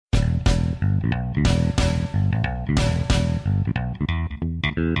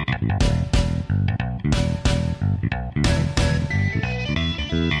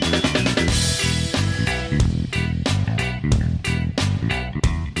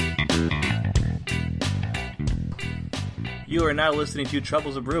You are now listening to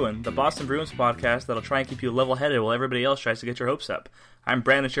Troubles of Bruin, the Boston Bruins podcast that'll try and keep you level-headed while everybody else tries to get your hopes up. I'm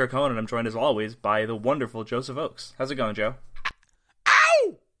Brandon Chiricone, and I'm joined as always by the wonderful Joseph Oakes. How's it going, Joe?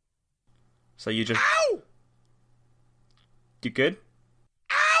 Ow! So you just... Ow! You good?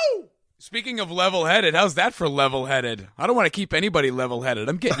 Ow! Speaking of level-headed, how's that for level-headed? I don't want to keep anybody level-headed.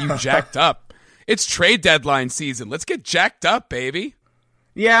 I'm getting you jacked up. It's trade deadline season. Let's get jacked up, baby.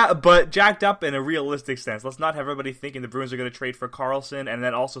 Yeah, but jacked up in a realistic sense. Let's not have everybody thinking the Bruins are going to trade for Carlson and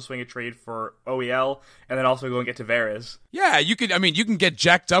then also swing a trade for OEL and then also go and get Tavares. Yeah, you can get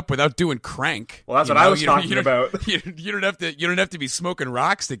jacked up without doing crank. Well, that's what I was talking about. You don't have to be smoking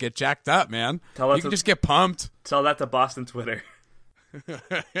rocks to get jacked up, man. You can just get pumped. Tell that to Boston Twitter.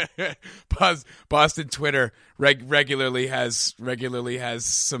 Boston Twitter regularly has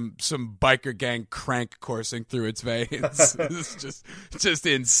some biker gang crank coursing through its veins. It's just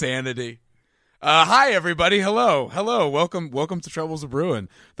insanity. Hi everybody, hello, welcome to Troubles of Bruin,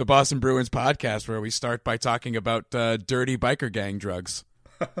 the Boston Bruins podcast, where we start by talking about dirty biker gang drugs.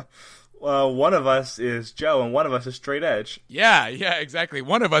 Well, one of us is Joe, and one of us is straight edge. Yeah, exactly.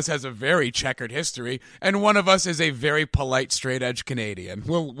 One of us has a very checkered history, and one of us is a very polite straight edge Canadian.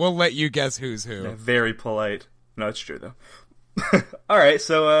 We'll let you guess who's who. Yeah, very polite. No, it's true though. All right,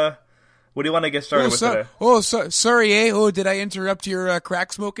 so what do you want to get started with today? Sorry, eh? Oh, did I interrupt your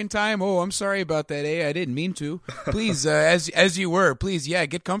crack smoking time? Oh, I'm sorry about that, eh? I didn't mean to. Please, as you were, please, yeah,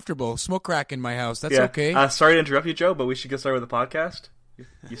 get comfortable. Smoke crack in my house. That's okay. Sorry to interrupt you, Joe, but we should get started with the podcast.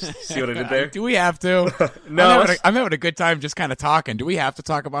 You see what I did there? Do we have to? No. I'm having a good time just kind of talking. Do we have to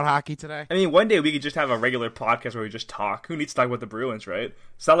talk about hockey today? I mean, one day we could just have a regular podcast where we just talk. Who needs to talk about the Bruins, right?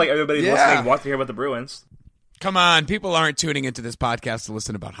 It's not like everybody listening wants to hear about the Bruins. Come on, people aren't tuning into this podcast to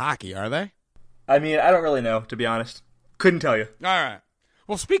listen about hockey, are they? I mean, I don't really know, to be honest. Couldn't tell you. All right.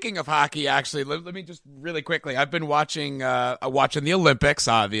 Well, speaking of hockey, actually, let me just really quickly. I've been watching the Olympics,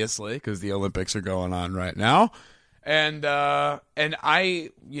 obviously, because the Olympics are going on right now. And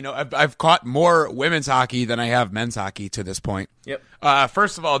I, I've caught more women's hockey than I have men's hockey to this point. Yep.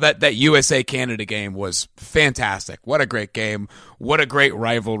 First of all, that USA-Canada game was fantastic. What a great game. What a great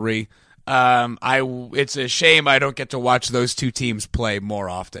rivalry. It's a shame I don't get to watch those two teams play more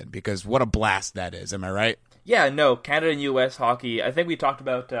often, because what a blast that is. Am I right? Yeah, no, Canada and US hockey. I think we talked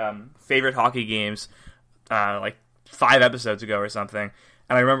about favorite hockey games like 5 episodes ago or something.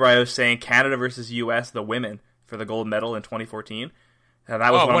 And I remember I was saying Canada versus US, the women, for the gold medal in 2014. That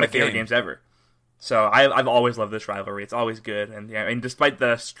was one of my favorite games ever. So I've always loved this rivalry. It's always good. And yeah, and despite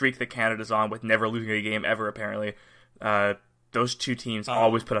the streak that Canada's on with never losing a game ever, apparently, those two teams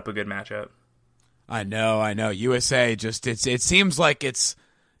always put up a good matchup. I know. USA it seems like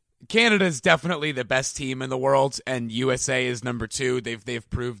Canada's definitely the best team in the world, and USA is number 2. They've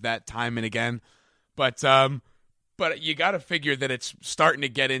proved that time and again. But you got to figure that it's starting to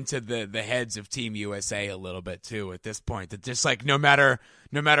get into the heads of Team USA a little bit too at this point. That just like no matter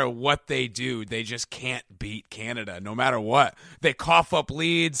what they do, they just can't beat Canada. No matter what, they cough up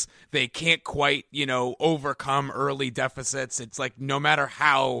leads. They can't quite overcome early deficits. It's like no matter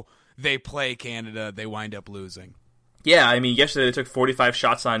how they play Canada, they wind up losing. Yeah, I mean, yesterday they took 45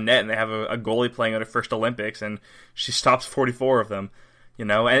 shots on net, and they have a goalie playing at her first Olympics, and she stops 44 of them.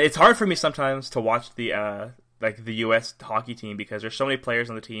 And it's hard for me sometimes to watch the U.S. hockey team, because there's so many players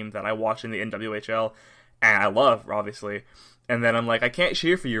on the team that I watch in the NWHL and I love, obviously. And then I'm like, I can't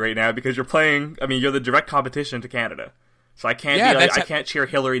cheer for you right now because you're playing. I mean, you're the direct competition to Canada, so I can't. I can't cheer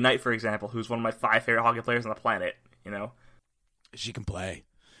Hillary Knight, for example, who's one of my 5 favorite hockey players on the planet. She can play.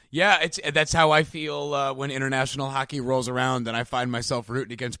 Yeah, that's how I feel when international hockey rolls around and I find myself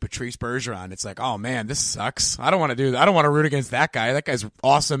rooting against Patrice Bergeron. It's like, oh man, this sucks. I don't want to do that. I don't want to root against that guy. That guy's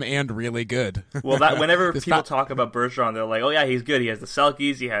awesome and really good. Well, whenever people talk about Bergeron, they're like, oh yeah, he's good. He has the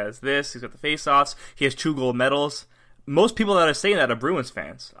Selkies. He has this. He's got the face-offs. He has 2 gold medals. Most people that are saying that are Bruins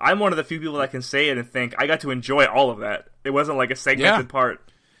fans. I'm one of the few people that can say it and think I got to enjoy all of that. It wasn't like a segmented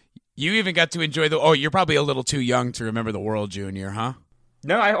part. You even got to enjoy you're probably a little too young to remember the World Junior, huh?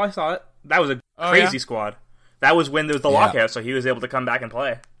 No, I saw it. That was a crazy squad. That was when there was the lockout, so he was able to come back and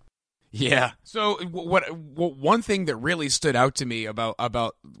play. Yeah. So one thing that really stood out to me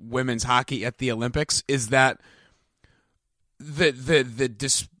about women's hockey at the Olympics is that the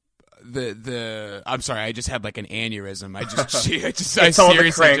I'm sorry, I just had like an aneurysm.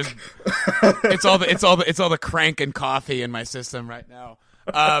 It's all the crank and coffee in my system right now.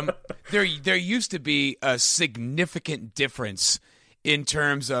 There used to be a significant difference in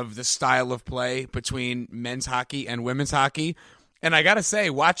terms of the style of play between men's hockey and women's hockey. And I got to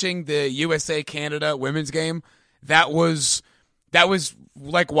say, watching the USA-Canada women's game, that was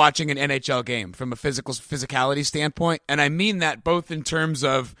like watching an NHL game from a physicality standpoint, and I mean that both in terms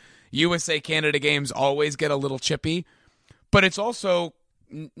of USA Canada games always get a little chippy, but it's also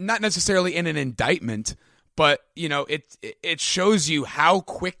not necessarily in an indictment, but it shows you how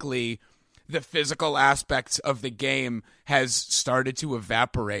quickly the physical aspects of the game has started to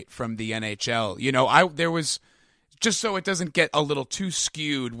evaporate from the NHL. There was, just so it doesn't get a little too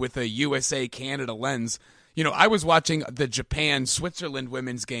skewed with a USA Canada lens, I was watching the Japan-Switzerland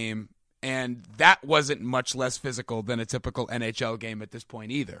women's game, and that wasn't much less physical than a typical NHL game at this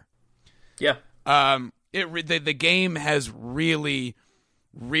point either. Yeah. The game has really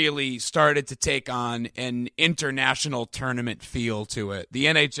started to take on an international tournament feel to it. The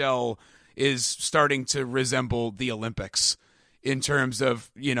NHL is starting to resemble the Olympics in terms of,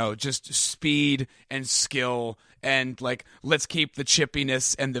 just speed and skill and like, let's keep the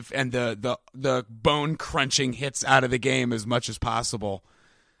chippiness and the bone crunching hits out of the game as much as possible.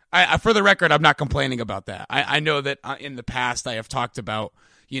 For the record, I'm not complaining about that. I know that in the past I have talked about,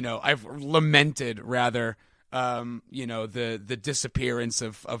 I've lamented rather, the disappearance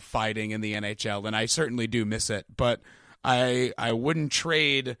of fighting in the NHL, and I certainly do miss it. But I wouldn't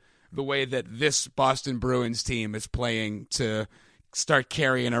trade the way that this Boston Bruins team is playing to start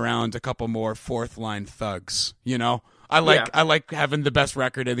carrying around a couple more fourth line thugs. I like having the best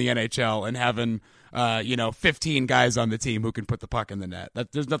record in the NHL and having 15 guys on the team who can put the puck in the net.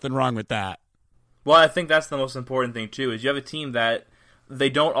 There's nothing wrong with that. Well, I think that's the most important thing too. Is you have a team that they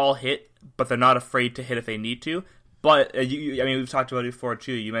don't all hit, but they're not afraid to hit if they need to. But we've talked about it before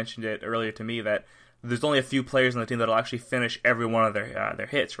too. You mentioned it earlier to me that there's only a few players on the team that'll actually finish every one of their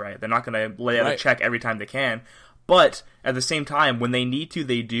hits. Right? They're not going to lay out a check every time they can. But at the same time, when they need to,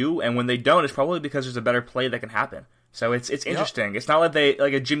 they do, and when they don't, it's probably because there's a better play that can happen. So it's interesting. Yep. It's not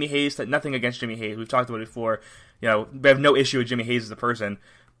like a Jimmy Hayes. Nothing against Jimmy Hayes. We've talked about it before. We have no issue with Jimmy Hayes as a person,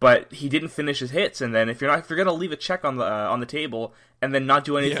 but he didn't finish his hits. And then if you're going to leave a check on the table and then not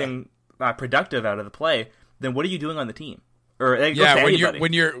do anything productive out of the play, then what are you doing on the team? Or when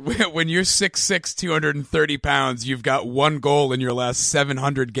you're 6'6", 230 pounds, you've got one goal in your last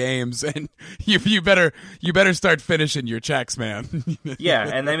 700 games, and you better start finishing your checks, man. Yeah,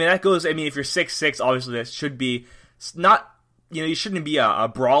 and that goes. If you're 6'6", obviously that should be not. You shouldn't be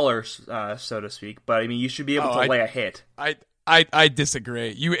a brawler, so to speak, but you should be able to lay a hit. I disagree.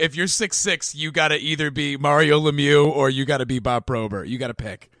 If you're 6'6", you got to either be Mario Lemieux or you got to be Bob Probert. You got to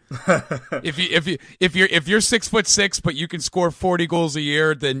pick. If you're 6'6", but you can score 40 goals a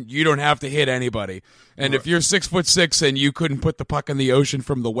year, then you don't have to hit anybody. And if you're 6'6" and you couldn't put the puck in the ocean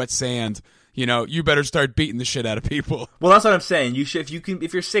from the wet sand, you better start beating the shit out of people. Well, that's what I'm saying. You should, if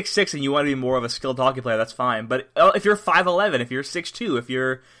you're 6'6" and you want to be more of a skilled hockey player, that's fine. But if you're 5'11", if you're 6'2", if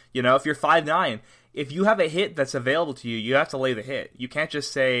you're 5'9", if you have a hit that's available to you, you have to lay the hit. You can't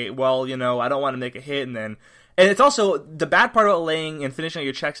just say, well, I don't want to make a hit, and then. And it's also, the bad part about laying and finishing out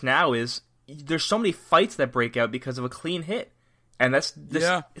your checks now is there's so many fights that break out because of a clean hit. And it's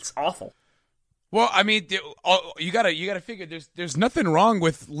awful. Well, you gotta figure there's nothing wrong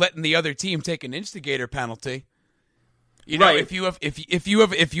with letting the other team take an instigator penalty. Right. If you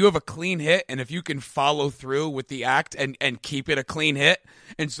have a clean hit, and if you can follow through with the act and keep it a clean hit,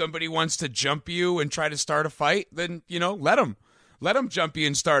 and somebody wants to jump you and try to start a fight, then let them jump you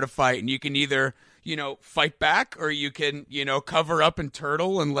and start a fight, and you can either fight back, or you can, cover up and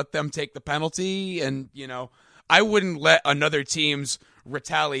turtle and let them take the penalty. And, I wouldn't let another team's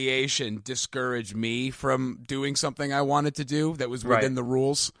retaliation discourage me from doing something I wanted to do that was within the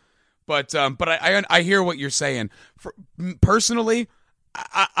rules. But I hear what you're saying. Personally,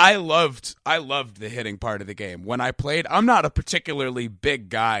 I loved the hitting part of the game. When I played, I'm not a particularly big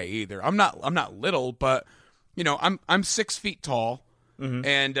guy either. I'm not little, but, I'm 6 feet tall. Mm-hmm.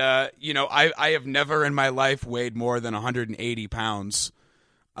 And I have never in my life weighed more than 180 pounds.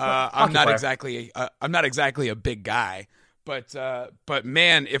 I'm not exactly a big guy, but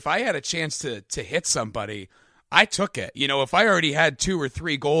man, if I had a chance to hit somebody, I took it. If I already had 2 or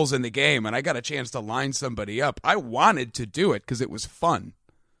 3 goals in the game and I got a chance to line somebody up, I wanted to do it because it was fun.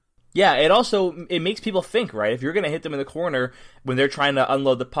 Yeah, it makes people think, right? If you're going to hit them in the corner when they're trying to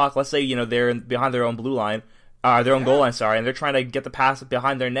unload the puck, let's say they're behind their own blue line. Their own goal line, and they're trying to get the pass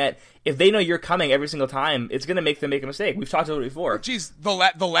behind their net. If they know you're coming every single time, it's going to make them make a mistake. We've talked about it before. Geez, the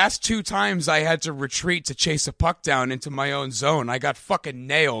last 2 times I had to retreat to chase a puck down into my own zone, I got fucking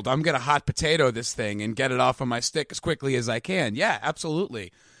nailed. I'm going to hot potato this thing and get it off of my stick as quickly as I can. Yeah,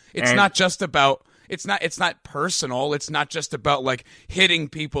 absolutely. It's not just about... It's not personal. It's not just about like hitting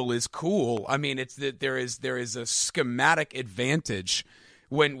people is cool. There is a schematic advantage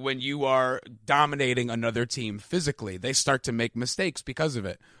when you are dominating another team physically. They start to make mistakes because of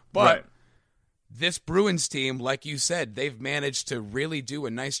it. But Right. this Bruins team, like you said, they've managed to really do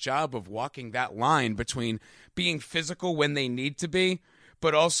a nice job of walking that line between being physical when they need to be,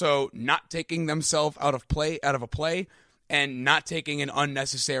 but also not taking themselves out of a play, and not taking an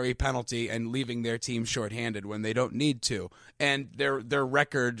unnecessary penalty and leaving their team shorthanded when they don't need to. And their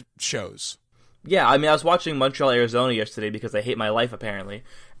record shows. Yeah, I mean, I was watching Montreal, Arizona yesterday because I hate my life, apparently.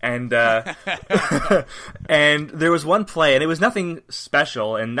 And and there was one play, and it was nothing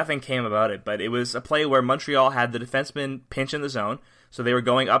special, and nothing came about it, but it was a play where Montreal had the defenseman pinch in the zone, so they were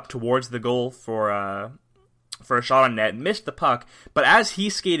going up towards the goal for a shot on net, missed the puck, but as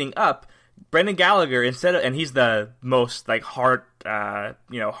he's skating up, Brendan Gallagher, and he's the most heart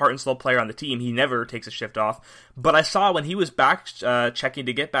and soul player on the team. He never takes a shift off. But I saw when he was back checking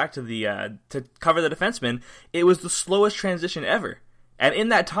to get back to the to cover the defenseman, it was the slowest transition ever. And in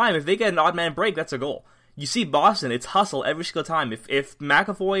that time, if they get an odd man break, that's a goal. You see Boston, it's hustle every single time. If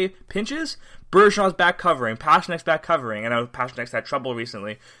McAvoy pinches, Bergeron's back covering, Pasternak's back covering. I know Pasternak's had trouble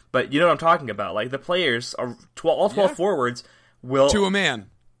recently, but you know what I'm talking about. Like the players, all 12 forwards will to a man.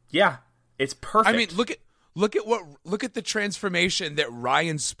 Yeah. It's perfect. I mean, look at the transformation that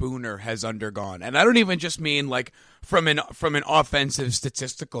Ryan Spooner has undergone, and I don't even just mean like from an offensive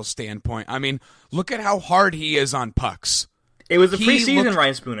statistical standpoint. I mean, look at how hard he is on pucks. It was the preseason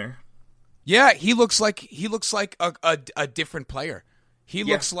Ryan Spooner. Yeah, he looks like a different player. He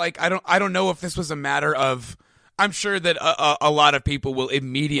looks like I don't know if this was a matter of. I'm sure that a lot of people will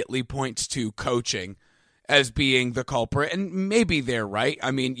immediately point to coaching as being the culprit, and maybe they're right.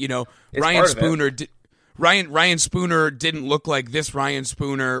 I mean, Ryan Spooner didn't look like this Ryan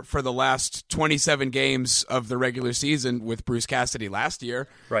Spooner for the last 27 games of the regular season with Bruce Cassidy last year.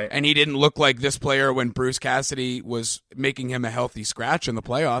 Right. And he didn't look like this player when Bruce Cassidy was making him a healthy scratch in the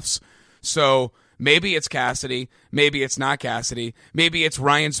playoffs. So maybe it's Cassidy, maybe it's not Cassidy, maybe it's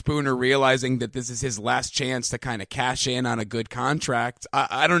Ryan Spooner realizing that this is his last chance to kind of cash in on a good contract.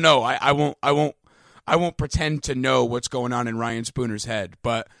 I don't know. I won't pretend to know what's going on in Ryan Spooner's head,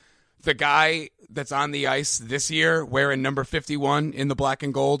 but the guy that's on the ice this year wearing number 51 in the black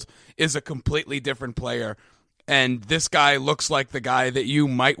and gold is a completely different player, and this guy looks like the guy that you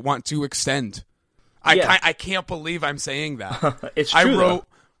might want to extend. I can't believe I'm saying that. It's true,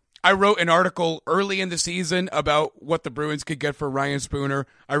 I wrote an article early in the season about what the Bruins could get for Ryan Spooner.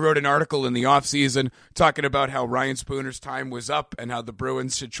 I wrote an article in the offseason talking about how Ryan Spooner's time was up and how the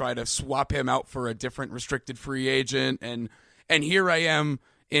Bruins should try to swap him out for a different restricted free agent. And here I am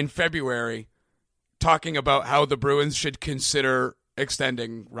in February talking about how the Bruins should consider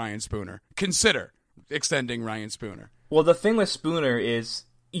extending Ryan Spooner. Well, the thing with Spooner is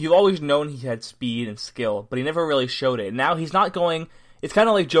you've always known he had speed and skill, but he never really showed it. Now he's not going... It's kind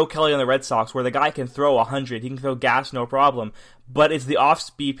of like Joe Kelly on the Red Sox, where the guy can throw 100, he can throw gas, no problem, but it's the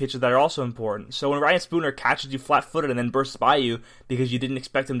off-speed pitches that are also important. So when Ryan Spooner catches you flat-footed and then bursts by you because you didn't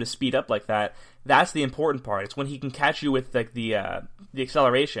expect him to speed up like that, that's the important part. It's when he can catch you with the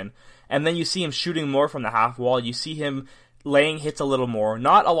acceleration, and then you see him shooting more from the half wall. You see him laying hits a little more,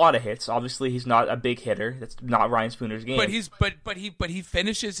 not a lot of hits. Obviously, he's not a big hitter. That's not Ryan Spooner's game. But he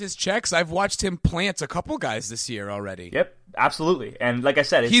finishes his checks. I've watched him plant a couple guys this year already. Yep, absolutely. And like I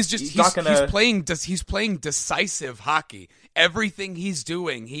said, he's playing decisive hockey. Everything he is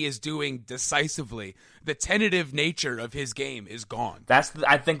doing decisively. The tentative nature of his game is gone.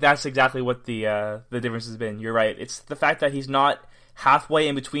 I think that's exactly what the difference has been. You're right. It's the fact that he's not halfway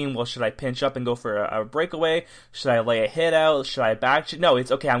in between. Well, should I pinch up and go for a breakaway? Should I lay a hit out? Should I back? No,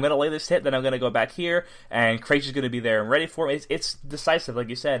 it's okay. I'm going to lay this hit, then I'm going to go back here, and Krejci's going to be there and ready for it. It's decisive, like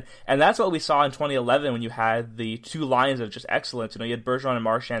you said, and that's what we saw in 2011 when you had the two lines of just excellence. You had Bergeron and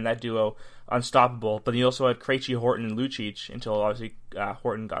Marchand, that duo, unstoppable. But you also had Krejci, Horton, and Lucic until obviously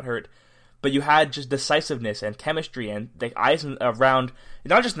Horton got hurt. But you had just decisiveness and chemistry and the eyes around,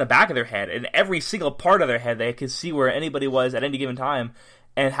 not just in the back of their head, in every single part of their head. They could see where anybody was at any given time.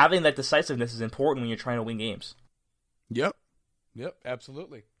 And having that decisiveness is important when you're trying to win games. Yep,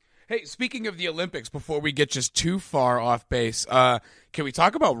 absolutely. Hey, speaking of the Olympics, before we get just too far off base, can we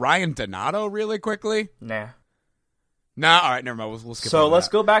talk about Ryan Donato really quickly? Nah, all right, never mind. We'll skip. So let's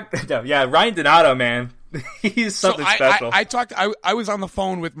go back. No, yeah, Ryan Donato, man. He's something special. I was on the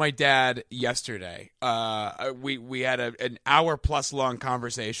phone with my dad yesterday. We had an hour plus long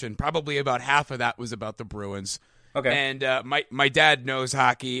conversation. Probably about half of that was about the Bruins. Okay. And my dad knows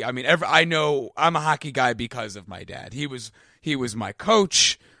hockey. I mean, I know I'm a hockey guy because of my dad. He was my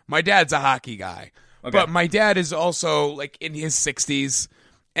coach. My dad's a hockey guy. Okay. But my dad is also like in his 60s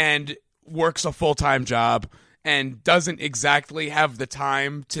and works a full-time job and doesn't exactly have the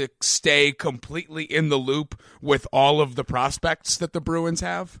time to stay completely in the loop with all of the prospects that the Bruins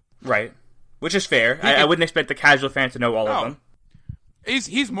have. Right. Which is fair. I wouldn't expect the casual fan to know all of them.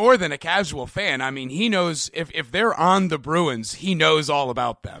 He's more than a casual fan. I mean, he knows if they're on the Bruins, he knows all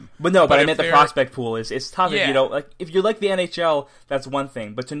about them. But I meant the prospect pool it's tough. Yeah. If you like the NHL, that's one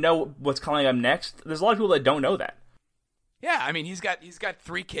thing. But to know what's coming up next, there's a lot of people that don't know that. Yeah, I mean, he's got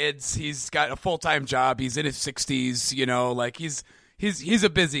 3 kids. He's got a full-time job. He's in his 60s. Like he's a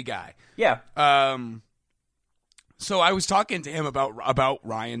busy guy. Yeah. So I was talking to him about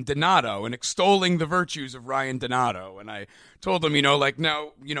Ryan Donato and extolling the virtues of Ryan Donato, and I told him,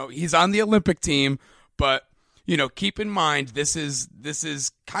 no, he's on the Olympic team, but keep in mind this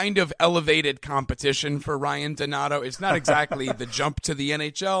is kind of elevated competition for Ryan Donato. It's not exactly the jump to the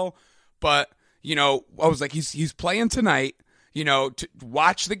NHL, but I was like, he's playing tonight. To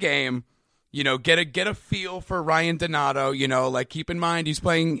watch the game. Get a feel for Ryan Donato. Like keep in mind he's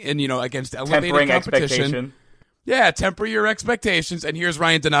playing in against elevated tempering competition. Expectation. Yeah, temper your expectations. And here's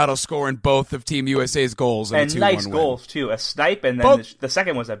Ryan Donato scoring both of Team USA's goals. And nice goals, too. A snipe, and then the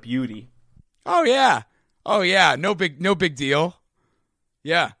second was a beauty. Oh, yeah. No big deal.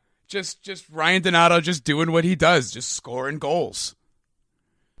 Yeah. Just Ryan Donato just doing what he does, just scoring goals.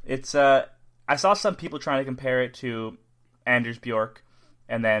 It's I saw some people trying to compare it to Anders Bjork,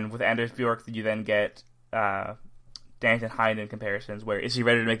 and then with Anders Bjork, you then get Danton Heinen comparisons, where is he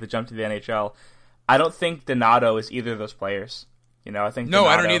ready to make the jump to the NHL? I don't think Donato is either of those players. I think no, Donato,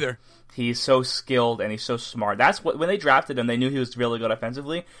 I don't either. He's so skilled and he's so smart. That's what when they drafted him, they knew he was really good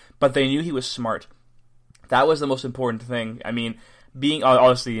offensively, but they knew he was smart. That was the most important thing. I mean, being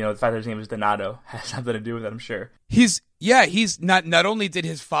obviously, the fact that his name is Donato has something to do with it. I'm sure. He's not only did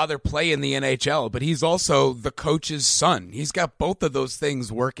his father play in the NHL, but he's also the coach's son. He's got both of those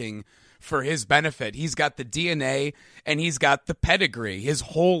things working for his benefit. He's got the DNA and he's got the pedigree. His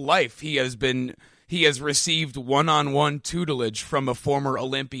whole life he has received one-on-one tutelage from a former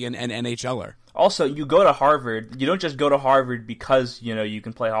Olympian and NHLer. Also, you go to Harvard, you don't just go to Harvard because, you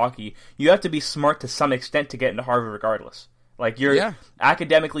can play hockey. You have to be smart to some extent to get into Harvard regardless. Like,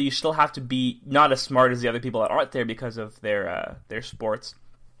 academically, you still have to be not as smart as the other people that aren't there because of their sports.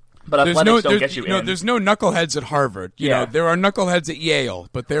 But athletics don't get you in. There's no knuckleheads at Harvard. There are knuckleheads at Yale,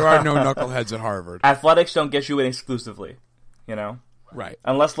 but there are no knuckleheads at Harvard. Athletics don't get you in exclusively, Right.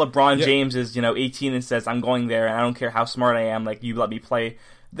 Unless LeBron James is, 18 and says, I'm going there and I don't care how smart I am, like, you let me play.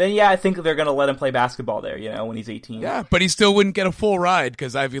 Then, I think they're going to let him play basketball there, when he's 18. Yeah, but he still wouldn't get a full ride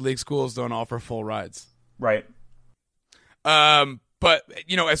because Ivy League schools don't offer full rides. Right. But,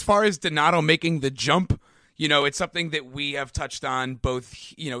 as far as Donato making the jump, it's something that we have touched on both,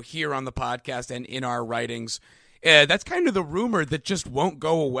 here on the podcast and in our writings. That's kind of the rumor that just won't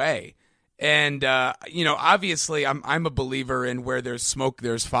go away. And, obviously I'm a believer in where there's smoke,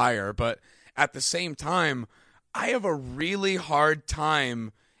 there's fire. But at the same time, I have a really hard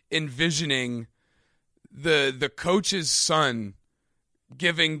time envisioning the coach's son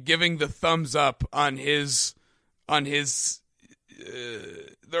giving the thumbs up on his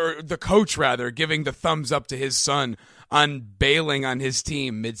the coach rather giving the thumbs up to his son on bailing on his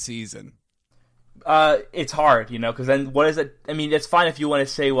team mid-season. It's hard, because then what is it? I mean, it's fine if you want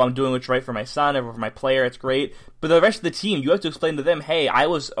to say, well, I'm doing what's right for my son or for my player, it's great. But the rest of the team, you have to explain to them, hey, I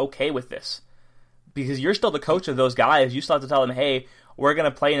was okay with this. Because you're still the coach of those guys. You still have to tell them, hey, we're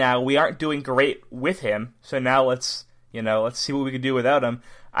going to play now. We aren't doing great with him. So now let's see what we can do without him.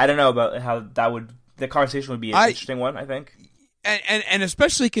 I don't know about how the conversation would be an interesting one, I think. And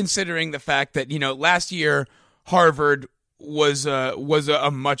especially considering the fact that, last year Harvard was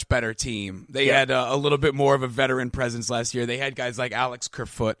a much better team. They had a little bit more of a veteran presence last year. They had guys like Alex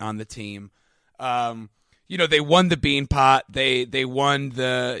Kerfoot on the team. They won the Beanpot. They won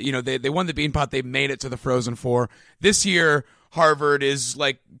they won the Beanpot. They made it to the Frozen Four. This year, Harvard is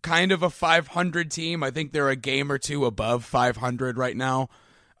like kind of a 500 team. I think they're a game or two above 500 right now.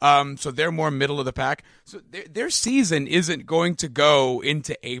 So they're more middle of the pack. So their season isn't going to go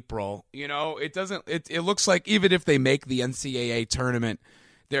into April. It doesn't. It looks like even if they make the NCAA tournament,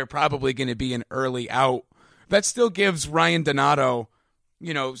 they're probably going to be an early out. That still gives Ryan Donato,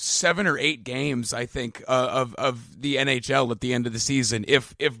 7 or 8 games, I think, of the NHL at the end of the season.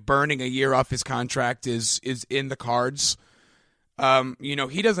 If burning a year off his contract is in the cards,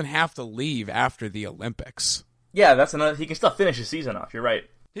 he doesn't have to leave after the Olympics. Yeah, that's another. He can still finish his season off. You're right.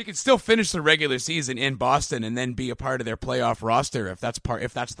 He could still finish the regular season in Boston and then be a part of their playoff roster if that's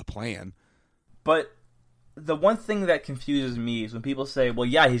the plan. But the one thing that confuses me is when people say, well,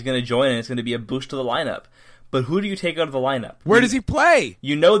 yeah, he's going to join and it's going to be a boost to the lineup. But who do you take out of the lineup? Where does he play?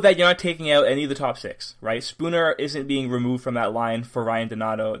 You know that you're not taking out any of the top 6, right? Spooner isn't being removed from that line for Ryan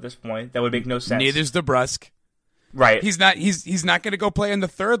Donato at this point. That would make no sense. Neither's DeBrusque. Right. He's not going to go play in the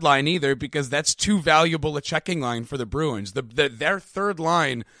third line either, because that's too valuable a checking line for the Bruins. Their third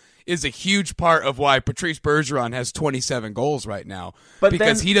line is a huge part of why Patrice Bergeron has 27 goals right now,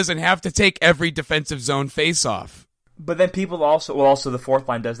 because he doesn't have to take every defensive zone face-off. But then people also the fourth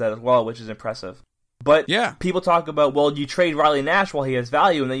line does that as well, which is impressive. But people talk about, well, you trade Riley Nash while he has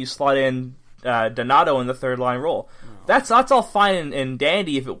value, and then you slot in Donato in the third line role. That's all fine and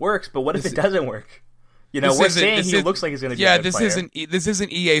dandy if it works, but what if it doesn't work? You know, we're saying he looks like he's going to be a good player. This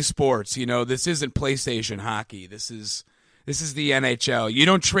isn't EA Sports. You know, this isn't PlayStation hockey. This is the NHL. You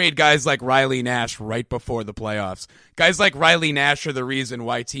don't trade guys like Riley Nash right before the playoffs. Guys like Riley Nash are the reason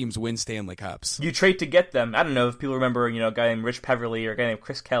why teams win Stanley Cups. You trade to get them. I don't know if people remember, a guy named Rich Peverly or a guy named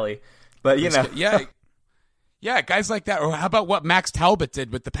Chris Kelly. But, Yeah, guys like that. Or how about what Max Talbot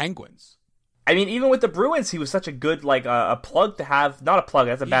did with the Penguins? I mean, even with the Bruins, he was such a good, a plug to have. Not a plug,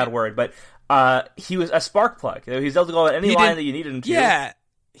 that's a bad word, but he was a spark plug. He was able to go on any line that you needed him to. Yeah,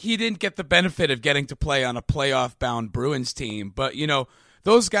 he didn't get the benefit of getting to play on a playoff-bound Bruins team. But,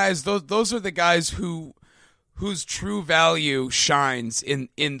 those guys, those are the guys whose true value shines in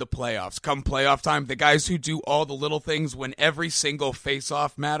the playoffs. Come playoff time, the guys who do all the little things when every single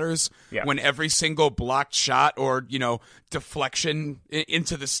face-off matters, when every single blocked shot or, deflection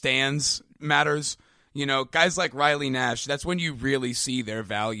into the stands matters. Guys like Riley Nash, that's when you really see their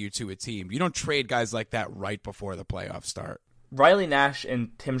value to a team. You don't trade guys like that right before the playoffs start. Riley Nash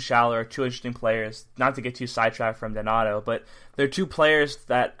and Tim Schaller are two interesting players, not to get too sidetracked from Donato, but they're two players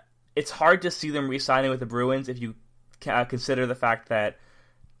that it's hard to see them re-signing with the Bruins if you consider the fact that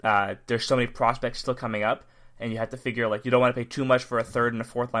there's so many prospects still coming up, and you have to figure, you don't want to pay too much for a third and a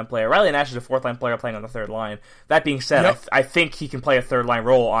fourth line player. Riley Nash is a fourth line player playing on the third line. That being said, I think he can play a third line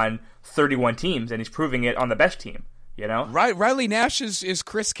role on 31 teams, and he's proving it on the best team, Right, Riley Nash is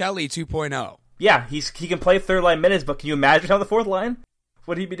Chris Kelly 2.0. Yeah, he can play third line minutes, but can you imagine on the fourth line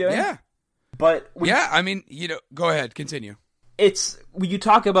what he'd be doing? Yeah. But go ahead, continue. It's when you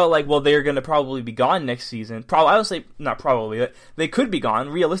talk about they're going to probably be gone next season. I would say not probably, but they could be gone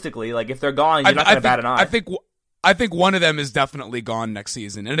realistically. If they're gone, you're not going to bat an eye. I think one of them is definitely gone next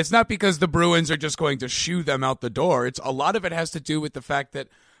season, and it's not because the Bruins are just going to shoo them out the door. It's a lot of it has to do with the fact that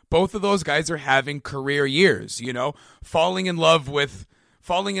both of those guys are having career years. Falling in love with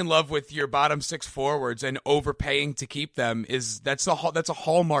your bottom 6 forwards and overpaying to keep them that's a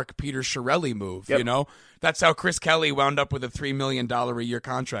hallmark Peter Chiarelli move. Yep. That's how Chris Kelly wound up with a $3 million a year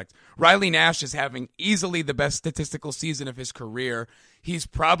contract. Riley Nash is having easily the best statistical season of his career. He's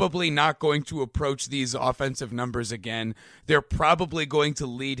probably not going to approach these offensive numbers again. They're probably going to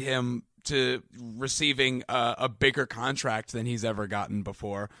lead him to receiving a bigger contract than he's ever gotten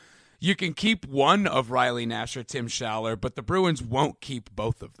before. You can keep one of Riley Nash or Tim Schaller, but the Bruins won't keep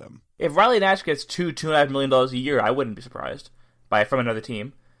both of them. If Riley Nash gets $2.5 million a year, I wouldn't be surprised from another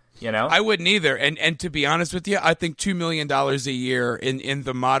team. I wouldn't either. And to be honest with you, I think $2 million a year in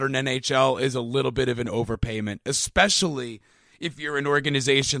the modern NHL is a little bit of an overpayment, especially if you're an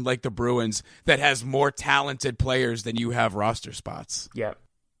organization like the Bruins that has more talented players than you have roster spots. Yeah.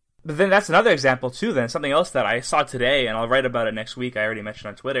 But then that's another example, too, then. Something else that I saw today, and I'll write about it next week, I already mentioned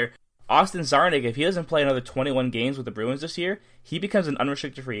on Twitter. Austin Czarnik, if he doesn't play another 21 games with the Bruins this year, he becomes an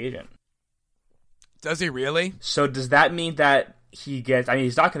unrestricted free agent. Does he really? So does that mean that he gets...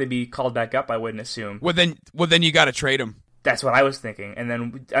 he's not going to be called back up, I wouldn't assume. Well, then you got to trade him. That's what I was thinking. And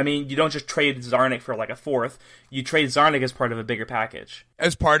then, you don't just trade Czarnik for a fourth. You trade Czarnik as part of a bigger package.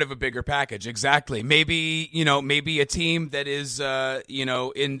 As part of a bigger package, exactly. Maybe a team that is, in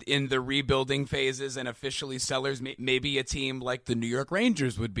the rebuilding phases and officially sellers, maybe a team like the New York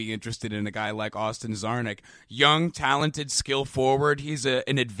Rangers would be interested in a guy like Austin Czarnik. Young, talented, skill forward. He's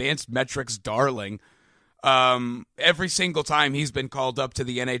an advanced metrics darling. Every single time he's been called up to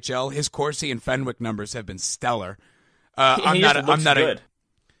the NHL, his Corsi and Fenwick numbers have been stellar. I'm not good.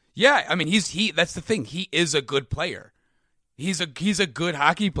 That's the thing. He is a good player. He's a good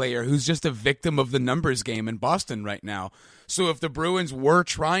hockey player who's just a victim of the numbers game in Boston right now. So if the Bruins were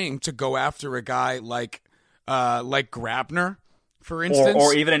trying to go after a guy like Grabner, for instance,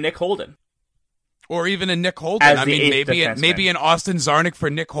 or even a Nick Holden, maybe an Austin Czarnik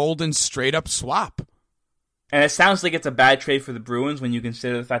for Nick Holden straight up swap. And it sounds like it's a bad trade for the Bruins when you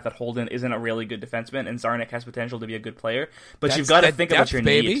consider the fact that Holden isn't a really good defenseman and Czarnik has potential to be a good player. But you've got to think about your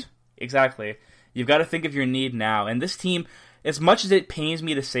need. Exactly. You've got to think of your need now. And this team, as much as it pains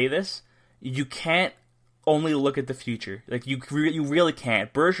me to say this, you can't only look at the future. You really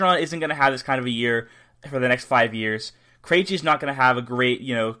can't. Bergeron isn't going to have this kind of a year for the next 5 years. Krejci's not going to have a great,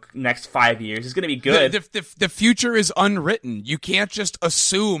 next 5 years. He's going to be good. The future is unwritten. You can't just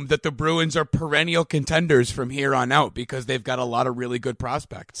assume that the Bruins are perennial contenders from here on out because they've got a lot of really good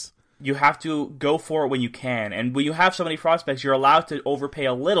prospects. You have to go for it when you can. And when you have so many prospects, you're allowed to overpay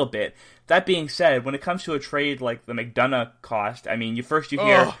a little bit. That being said, when it comes to a trade like the McDonough cost, I mean,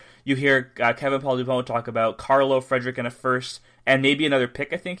 you hear Kevin Paul Dupont talk about Carlo, Frederick, and a first, and maybe another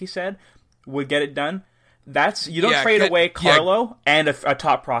pick, I think he said, would get it done. You don't trade away Carlo and a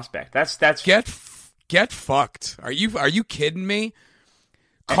top prospect. That's get fucked. Are you kidding me?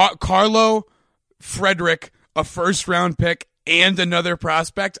 Carlo, Frederick, a first round pick, and another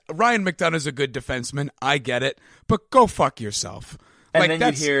prospect. Ryan McDonough's a good defenseman. I get it, but go fuck yourself. And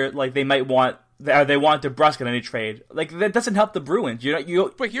then you hear they might want DeBrusk in any trade. That doesn't help the Bruins.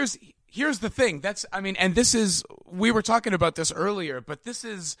 But here's the thing. And this is, we were talking about this earlier, but this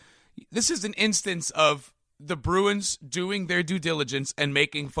is an instance of the Bruins doing their due diligence and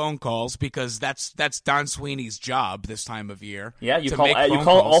making phone calls because that's Don Sweeney's job this time of year. Yeah, you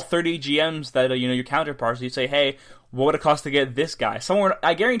call all 30 GMs that your counterparts. You say, hey, what would it cost to get this guy?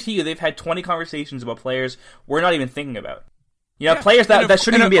 I guarantee you, they've had 20 conversations about players we're not even thinking about. Players that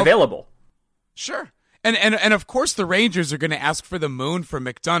shouldn't even be available. Sure. And of course the Rangers are going to ask for the moon for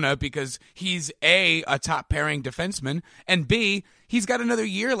McDonough because he's a top pairing defenseman, and B, he's got another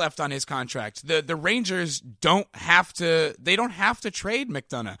year left on his contract. The Rangers don't have to trade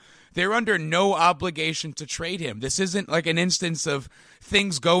McDonough. They're under no obligation to trade him. This isn't like an instance of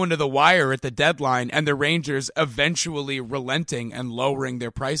things going to the wire at the deadline and the Rangers eventually relenting and lowering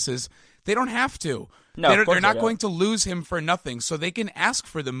their prices. They don't have to. No, they're not going to lose him for nothing, so they can ask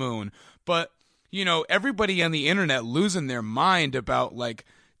for the moon. But everybody on the internet losing their mind about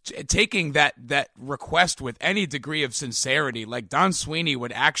taking that request with any degree of sincerity. Like Don Sweeney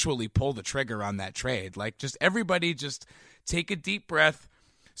would actually pull the trigger on that trade. Everybody just take a deep breath,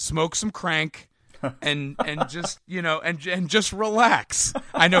 smoke some crank, and just and just relax.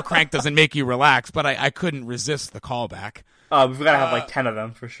 I know crank doesn't make you relax, but I couldn't resist the callback. We've got to have 10 of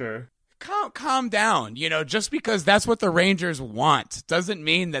them for sure. Calm down. Just because that's what the Rangers want doesn't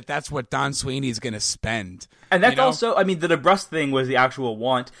mean that that's what Don Sweeney's going to spend. And that's also, the DeBrusk thing was the actual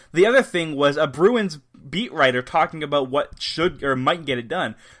want. The other thing was a Bruins beat writer talking about what should or might get it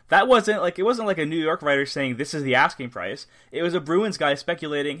done. That wasn't it wasn't like a New York writer saying this is the asking price. It was a Bruins guy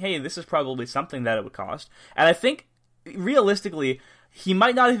speculating, hey, this is probably something that it would cost. And I think realistically, he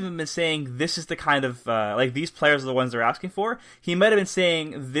might not have even been saying this is the kind of, these players are the ones they're asking for. He might have been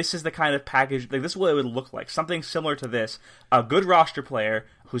saying this is the kind of package, this is what it would look like. Something similar to this. A good roster player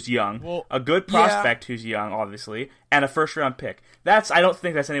who's young, a good prospect who's young, obviously, and a first-round pick. I don't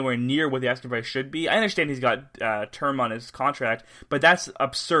think that's anywhere near what the asking price should be. I understand he's got term on his contract, but that's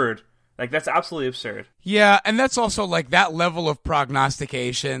absurd. That's absolutely absurd. Yeah, and that's also that level of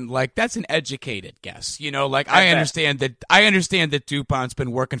prognostication. That's an educated guess. I understand that DuPont's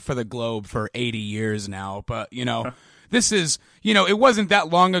been working for the Globe for 80 years now, but this is it wasn't that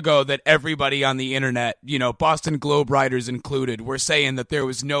long ago that everybody on the internet, Boston Globe writers included, were saying that there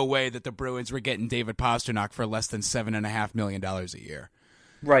was no way that the Bruins were getting David Pastrnak for less than $7.5 million a year.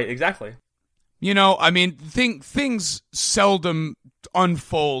 Right, exactly. Things seldom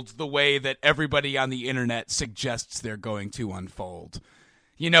unfold the way that everybody on the internet suggests they're going to unfold.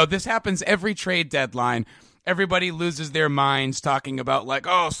 This happens every trade deadline. Everybody loses their minds talking about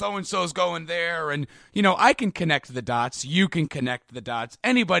so-and-so's going there. And, I can connect the dots. You can connect the dots.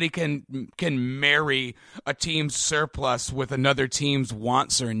 Anybody can marry a team's surplus with another team's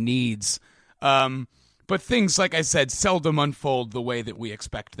wants or needs. But things, like I said, seldom unfold the way that we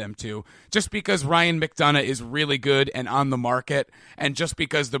expect them to. Just because Ryan McDonough is really good and on the market, and just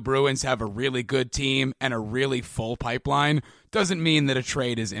because the Bruins have a really good team and a really full pipeline, doesn't mean that a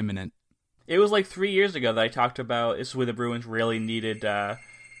trade is imminent. It was 3 years ago that I talked about this is where the Bruins really needed... I'm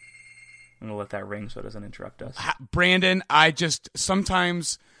going to let that ring so it doesn't interrupt us. Brandon,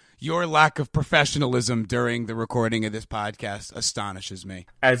 sometimes... your lack of professionalism during the recording of this podcast astonishes me.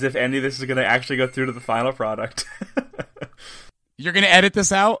 As if any of this is going to actually go through to the final product. You're going to edit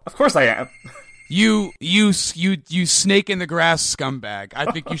this out? Of course I am. You snake in the grass scumbag.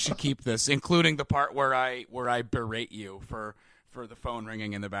 I think you should keep this, including the part where I berate you for the phone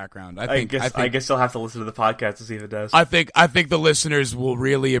ringing in the background. I guess you'll have to listen to the podcast to see if it does. I think the listeners will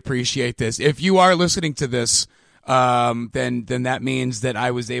really appreciate this. If you are listening to this, then that means that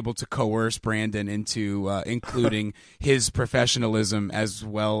I was able to coerce Brandon into including his professionalism as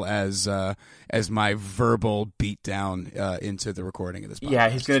well as my verbal beatdown into the recording of this podcast. Yeah,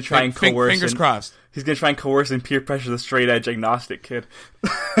 he's going to try and coerce. Fingers crossed. He's going to try and coerce and peer pressure the straight edge agnostic kid.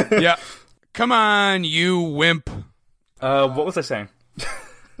 Yeah. Come on, you wimp. What was I saying?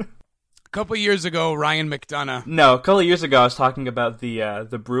 A couple years ago, Ryan McDonough. No, a couple of years ago, I was talking about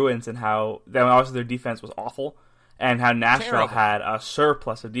the Bruins and how obviously their defense was awful, and how Nashville had a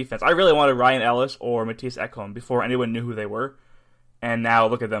surplus of defense. I really wanted Ryan Ellis or Matthias Ekholm before anyone knew who they were, and now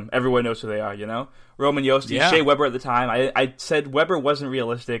look at them. Everyone knows who they are, you know? Roman Josi, Shea Weber at the time. I said Weber wasn't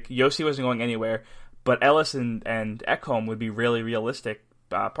realistic, Josi wasn't going anywhere, but Ellis and Ekholm would be really realistic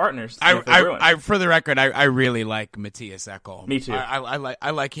partners. For the record, I really like Matthias Ekholm. Me too.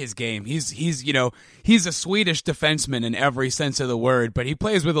 I like his game. He's a Swedish defenseman in every sense of the word, but he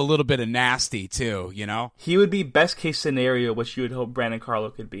plays with a little bit of nasty too. You know, he would be best case scenario, which you would hope Brandon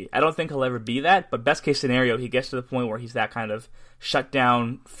Carlo could be. I don't think he'll ever be that, but best case scenario, he gets to the point where he's that kind of shut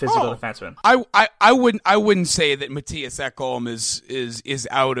down physical defenseman. I wouldn't say that Matthias Ekholm is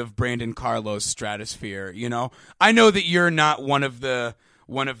out of Brandon Carlo's stratosphere. You know, I know that you're not one of the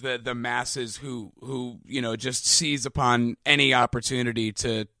masses who just seize upon any opportunity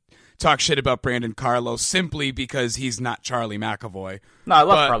to talk shit about Brandon Carlo simply because he's not Charlie McAvoy. No, I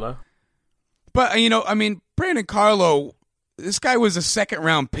love Carlo. But Brandon Carlo, this guy was a second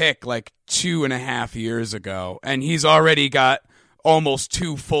round pick like 2.5 years ago, and he's already got almost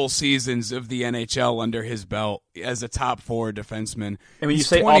 2 full seasons of the NHL under his belt as a top 4 defenseman. And when you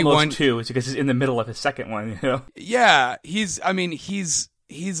say 21, almost 2, it's because he's in the middle of his second one, you know? Yeah, he's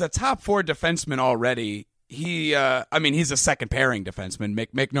a top 4 defenseman already. He's a second pairing defenseman.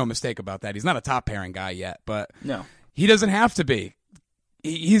 Make no mistake about that. He's not a top pairing guy yet, but no, he doesn't have to be.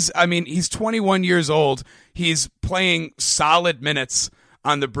 He's 21 years old. He's playing solid minutes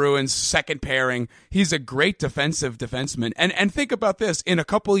on the Bruins' second pairing. He's a great defensive defenseman. And think about this. In a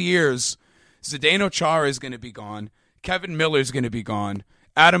couple years, Zdeno Chara is going to be gone. Kevin Miller's going to be gone.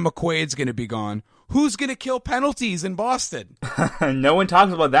 Adam McQuaid's going to be gone. Who's going to kill penalties in Boston? No one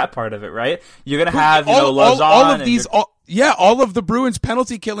talks about that part of it, right? You're going to have, Lauzon. All of the Bruins'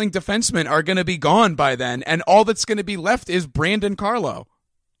 penalty-killing defensemen are going to be gone by then, and all that's going to be left is Brandon Carlo.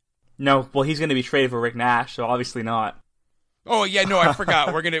 No, well, he's going to be traded for Rick Nash, so obviously not. Oh yeah, no, I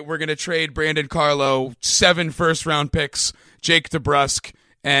forgot. We're gonna trade Brandon Carlo, 7 first-round picks, Jake DeBrusk,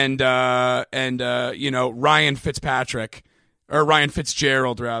 and Ryan Fitzpatrick. Or Ryan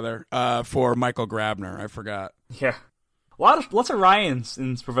Fitzgerald, rather, for Michael Grabner. I forgot. Yeah. Lots of Ryans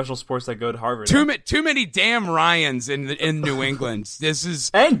in professional sports that go to Harvard. Too many damn Ryans in New England.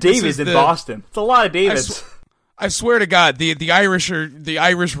 And Davids in Boston. It's a lot of Davids. I swear to God, the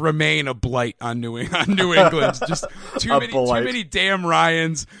Irish remain a blight on New England. Just too many damn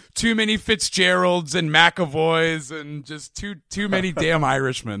Ryans, too many Fitzgeralds and McAvoys, and just too many damn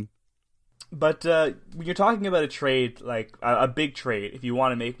Irishmen. But when you're talking about a trade, like a big trade, if you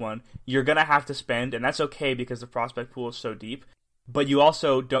want to make one, you're going to have to spend, and that's okay because the prospect pool is so deep. But you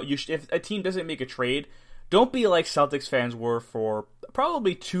also don't. If a team doesn't make a trade, don't be like Celtics fans were for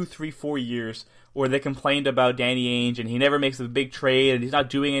probably 2, 3, 4 years, where they complained about Danny Ainge and he never makes a big trade and he's not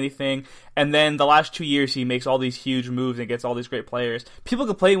doing anything. And then the last 2 years he makes all these huge moves and gets all these great players. People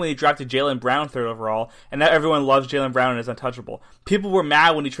complained when he drafted Jaylen Brown 3rd overall, and now everyone loves Jaylen Brown and is untouchable. People were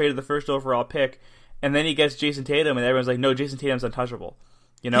mad when he traded the 1st overall pick, and then he gets Jason Tatum and everyone's like, no, Jason Tatum's untouchable.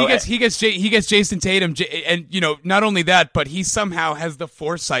 You know, he gets Jason Tatum, and not only that, but he somehow has the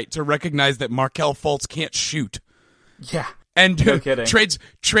foresight to recognize that Markelle Fultz can't shoot. Yeah. And no kidding.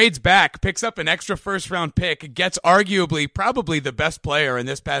 trades back, picks up an extra first-round pick, gets arguably probably the best player in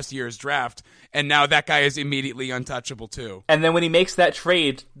this past year's draft, and now that guy is immediately untouchable too. And then when he makes that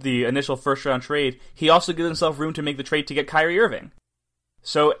trade, the initial first-round trade, he also gives himself room to make the trade to get Kyrie Irving.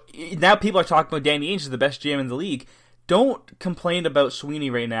 So now people are talking about Danny Ainge as the best GM in the league. Don't complain about Sweeney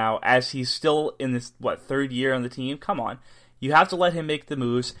right now as he's still in this, 3rd year on the team? Come on. You have to let him make the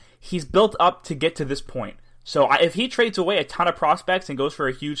moves. He's built up to get to this point. So if he trades away a ton of prospects and goes for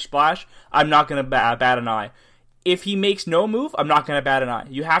a huge splash, I'm not going to bat an eye. If he makes no move, I'm not going to bat an eye.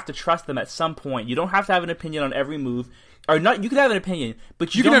 You have to trust them at some point. You don't have to have an opinion on every move. Or not. You can have an opinion,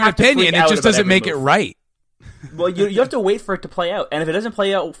 but you don't can have an opinion. It just doesn't make it right. Well, you have to wait for it to play out. And if it doesn't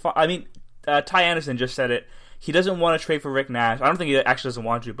play out, Ty Anderson just said it. He doesn't want to trade for Rick Nash. I don't think he actually doesn't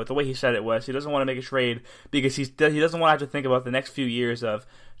want to, but the way he said it was he doesn't want to make a trade because he doesn't want to have to think about the next few years of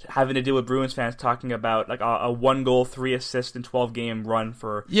having to deal with Bruins fans talking about like a 1 goal, 3 assist in 12 game run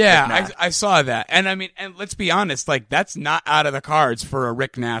for Rick Nash. I saw that. And I mean, and let's be honest, like that's not out of the cards for a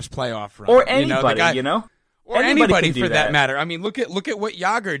Rick Nash playoff run. Or anybody, Or anybody for that matter. I mean, look at what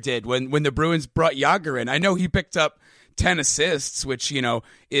Jágr did when the Bruins brought Jágr in. I know he picked up 10 assists, which,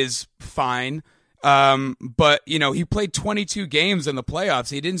 is fine. But he played 22 games in the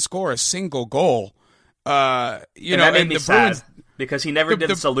playoffs. He didn't score a single goal. That made me sad. because he never did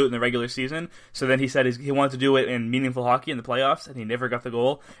the salute in the regular season. So then he said he wanted to do it in meaningful hockey in the playoffs, and he never got the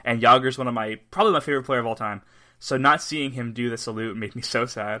goal. And Yager's probably my favorite player of all time. So not seeing him do the salute made me so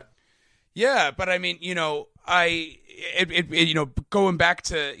sad. Yeah, but I mean, going back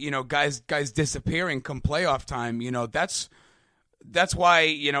to guys disappearing come playoff time, that's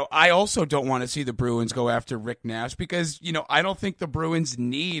why, I also don't want to see the Bruins go after Rick Nash because, I don't think the Bruins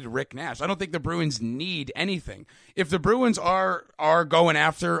need Rick Nash. I don't think the Bruins need anything. If the Bruins are going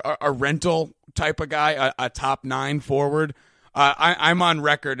after a rental type of guy, a top 9 forward, I'm on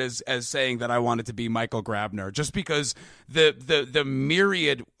record as saying that I want it to be Michael Grabner, just because the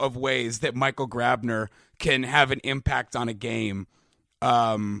myriad of ways that Michael Grabner can have an impact on a game,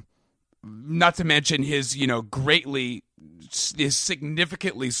 not to mention his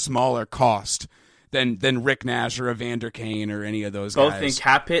significantly smaller cost than Rick Nash or Evander Kane or any of those guys. Both in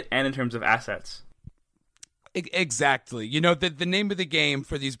cap hit and in terms of assets. Exactly. The name of the game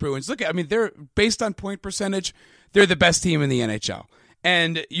for these Bruins, they're based on point percentage, they're the best team in the NHL.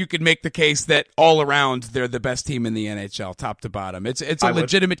 And you could make the case that all around they're the best team in the NHL, top to bottom. It's a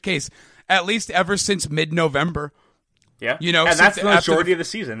legitimate case, at least ever since mid-November. Yeah, and that's the majority of the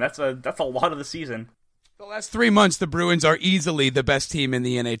season. That's a lot of the season. The last 3 months, the Bruins are easily the best team in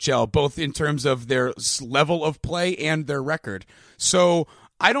the NHL, both in terms of their level of play and their record. So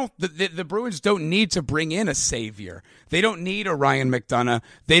the Bruins don't need to bring in a savior. They don't need a Ryan McDonough.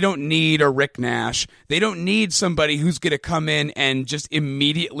 They don't need a Rick Nash. They don't need somebody who's going to come in and just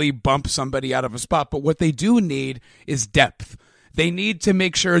immediately bump somebody out of a spot. But what they do need is depth. They need to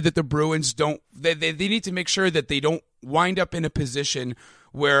make sure that the Bruins they need to make sure that they don't wind up in a position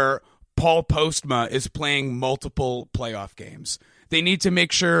where Paul Postma is playing multiple playoff games. They need to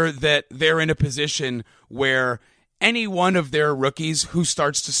make sure that they're in a position where any one of their rookies who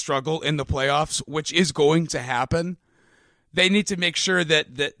starts to struggle in the playoffs, which is going to happen, they need to make sure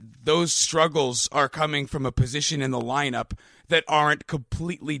that those struggles are coming from a position in the lineup that aren't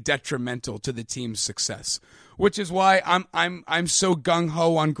completely detrimental to the team's success. Which is why I'm so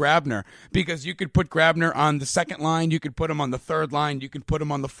gung-ho on Grabner, because you could put Grabner on the second line, you could put him on the third line, you could put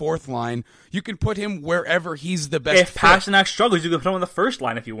him on the fourth line, you can put him wherever he's the best. If Pasternak struggles, you could put him on the first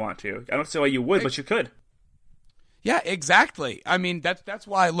line if you want to. I don't see why you would, but you could. Yeah, exactly. I mean, that's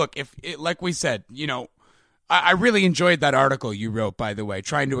why, look, like we said, I really enjoyed that article you wrote, by the way,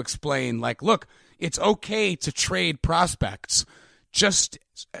 trying to explain, look, it's okay to trade prospects, just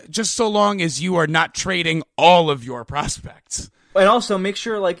so long as you are not trading all of your prospects. And also make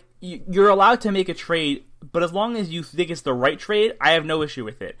sure, you're allowed to make a trade, but as long as you think it's the right trade, I have no issue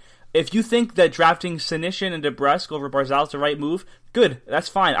with it. If you think that drafting Senyshyn and DeBrusk over Barzal is the right move, good, that's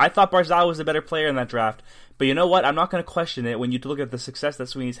fine. I thought Barzal was the better player in that draft. But you know what? I'm not going to question it when you look at the success that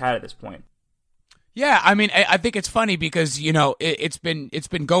Sweeney's had at this point. Yeah, I mean, I think it's funny because, it's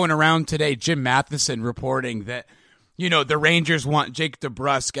been going around today, Jim Matheson reporting that, the Rangers want Jake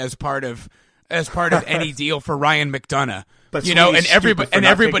DeBrusk as part of any deal for Ryan McDonough. But and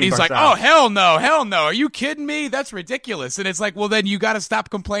everybody's like, "Oh, hell no. Are you kidding me? That's ridiculous." And it's like, well, then you got to stop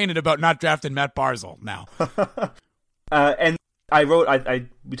complaining about not drafting Matt Barzal now. And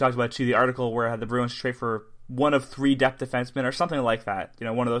we talked about too the article where I had the Bruins trade for one of 3 depth defensemen or something like that.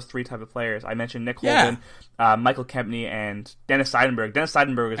 One of those 3 type of players. I mentioned Nick Holden, Michael Kempny, and Dennis Seidenberg. Dennis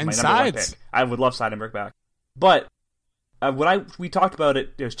Seidenberg is my number 1 pick. I would love Seidenberg back. But we talked about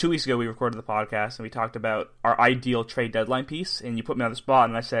it was 2 weeks ago. We recorded the podcast and we talked about our ideal trade deadline piece. And you put me on the spot,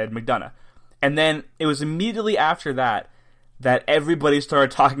 and I said McDonough. And then it was immediately after that everybody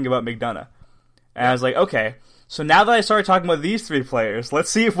started talking about McDonough. And I was like, okay. So now that I started talking about these 3 players, let's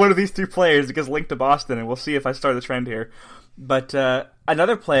see if one of these 3 players gets linked to Boston, and we'll see if I start the trend here. But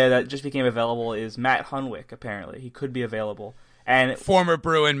another player that just became available is Matt Hunwick, apparently. He could be available. And former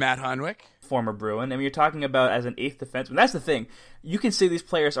Bruin Matt Hunwick. Former Bruin. And you're talking about as an 8th defenseman. That's the thing. You can say these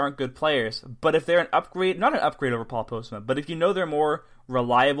players aren't good players, but if they're an upgrade, not an upgrade over Paul Postma, but if they're more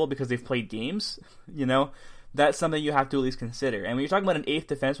reliable because they've played games, that's something you have to at least consider. And when you're talking about an 8th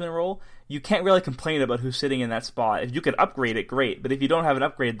defenseman role, you can't really complain about who's sitting in that spot. If you could upgrade it, great. But if you don't have an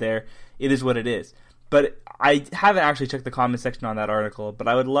upgrade there, it is what it is. But I haven't actually checked the comment section on that article, but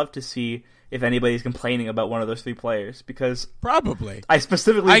I would love to see if anybody's complaining about one of those 3 players, because probably I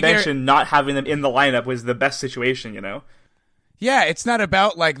specifically mentioned not having them in the lineup was the best situation, Yeah, it's not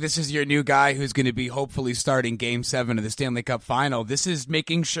about this is your new guy who's going to be hopefully starting Game 7 of the Stanley Cup Final. This is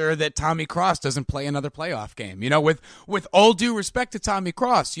making sure that Tommy Cross doesn't play another playoff game. With all due respect to Tommy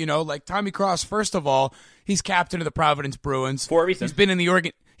Cross, Tommy Cross, first of all, he's captain of the Providence Bruins. For a reason.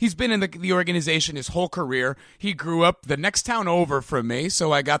 He's been in the organization his whole career. He grew up the next town over from me,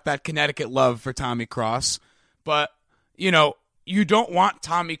 so I got that Connecticut love for Tommy Cross. But, you don't want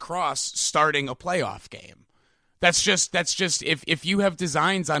Tommy Cross starting a playoff game. That's just if you have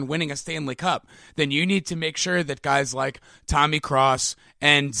designs on winning a Stanley Cup, then you need to make sure that guys like Tommy Cross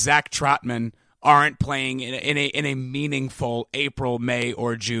and Zach Trotman aren't playing in a meaningful April, May,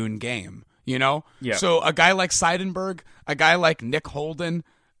 or June game. You know? Yeah. So a guy like Seidenberg, a guy like Nick Holden,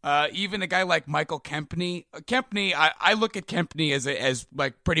 even a guy like Michael Kempney. I look at Kempney as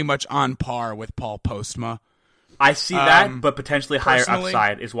like pretty much on par with Paul Postma. I see that, but potentially higher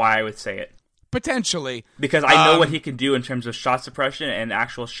upside is why I would say it. Potentially. Because I know what he can do in terms of shot suppression and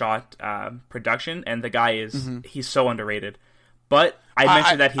actual shot production, and the guy is he's so underrated. But I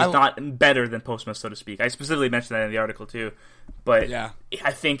mentioned that he's not better than Postma, so to speak. I specifically mentioned that in the article too. But yeah.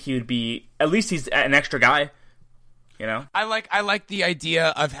 I think he would be, at least he's an extra guy, you know? I like the idea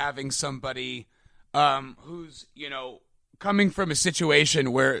of having somebody who's, you know, coming from a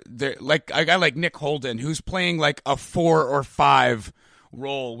situation where they're like a guy like Nick Holden, who's playing like a 4 or 5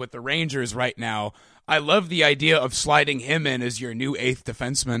 role with the Rangers right now. I love the idea of sliding him in as your new 8th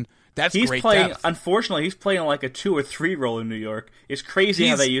defenseman. That's great depth. Unfortunately, he's playing like a 2 or 3 role in New York. It's crazy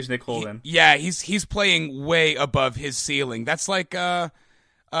how they use Nick Holden. He's playing way above his ceiling. That's like Kevin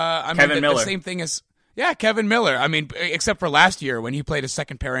Miller. The same thing as Kevin Miller. I mean, except for last year when he played a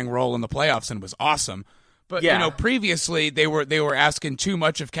second pairing role in the playoffs and was awesome. But you know, previously they were asking too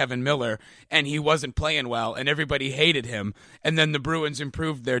much of Kevin Miller, and he wasn't playing well, and everybody hated him. And then the Bruins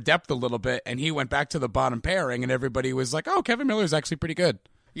improved their depth a little bit, and he went back to the bottom pairing, and everybody was like, "Oh, Kevin Miller's actually pretty good."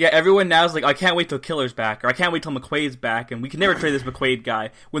 Yeah, everyone now is like, I can't wait till Killer's back, or I can't wait till McQuaid's back, and we can never trade this McQuaid guy.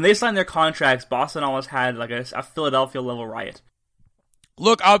 When they signed their contracts, Boston almost had like a Philadelphia-level riot.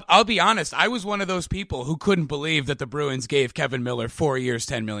 Look, I'll be honest. I was one of those people who couldn't believe that the Bruins gave Kevin Miller 4 years,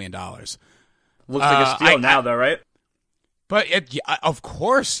 $10 million. Looks like a steal now, though, right? But of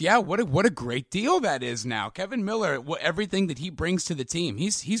course, yeah. What a great deal that is now. Kevin Miller, everything that he brings to the team,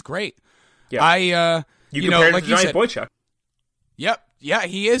 he's great. Yeah. You compare him to Johnny Boychuk. Yep. Yeah,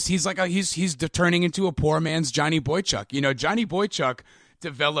 he is. He's like he's turning into a poor man's Johnny Boychuk. You know, Johnny Boychuk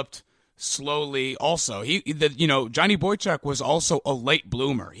developed slowly. Also, Johnny Boychuk was also a late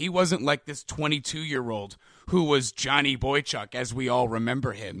bloomer. He wasn't like this 22-year-old who was Johnny Boychuk as we all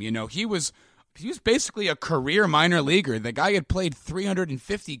remember him. You know, he was basically a career minor leaguer. The guy had played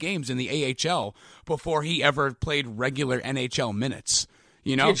 350 games in the AHL before he ever played regular NHL minutes.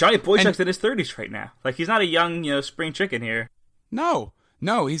 You know, Johnny Boychuk's in his 30s right now. Like, he's not a young, spring chicken here. No,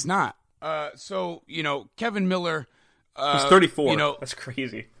 he's not. So, Kevin Miller... he's 34. That's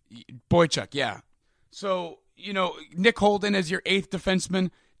crazy. Boychuk, yeah. So, Nick Holden as your 8th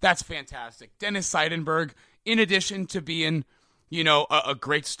defenseman, that's fantastic. Dennis Seidenberg, in addition to being, a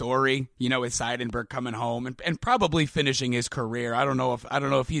great story, with Seidenberg coming home and probably finishing his career. I don't know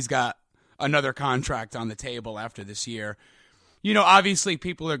if he's got another contract on the table after this year. Obviously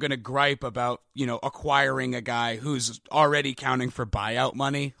people are going to gripe about, acquiring a guy who's already counting for buyout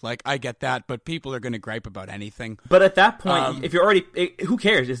money. Like, I get that, but people are going to gripe about anything. But at that point, if you're already, who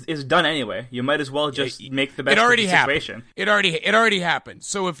cares? It's done anyway. You might as well just make the best of the situation. It already happened.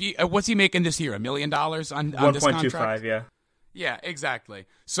 So if what's he making this year? $1 million on this contract? 1.25, yeah. Yeah, exactly.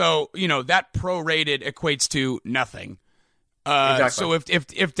 So, that prorated equates to nothing. Exactly. So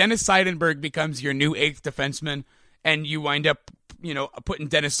if Dennis Seidenberg becomes your new 8th defenseman, and you wind up, putting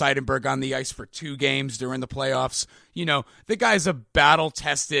Dennis Seidenberg on the ice for 2 games during the playoffs, the guy's a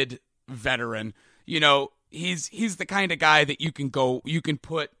battle-tested veteran. He's the kind of guy that you can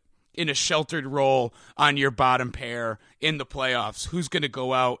put in a sheltered role on your bottom pair in the playoffs, who's going to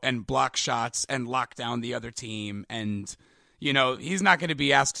go out and block shots and lock down the other team. And, he's not going to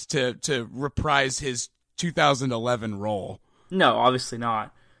be asked to reprise his 2011 role. No, obviously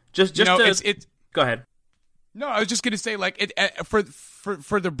not. Go ahead. No, I was just going to say, like, for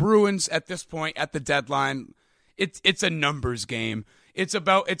the Bruins at this point at the deadline, it's a numbers game. It's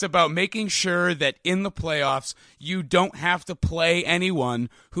about making sure that in the playoffs you don't have to play anyone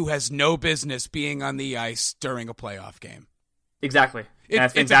who has no business being on the ice during a playoff game. Exactly.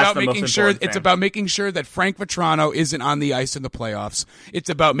 It's about making sure. It's about making sure that Frank Vetrano isn't on the ice in the playoffs. It's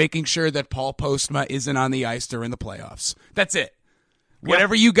about making sure that Paul Postma isn't on the ice during the playoffs. That's it.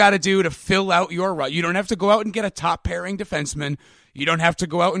 Whatever you got to do to fill out your run. You don't have to go out and get a top pairing defenseman. You don't have to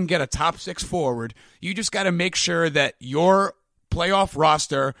go out and get a top 6 forward. You just got to make sure that your playoff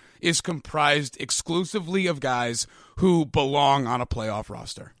roster is comprised exclusively of guys who belong on a playoff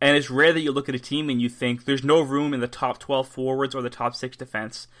roster. And it's rare that you look at a team and you think there's no room in the top 12 forwards or the top 6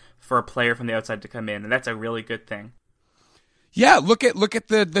 defense for a player from the outside to come in, and that's a really good thing. Yeah, look at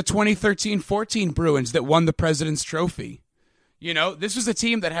the 2013-14 Bruins that won the President's Trophy. This was a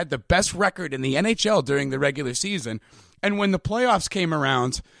team that had the best record in the NHL during the regular season, And when the playoffs came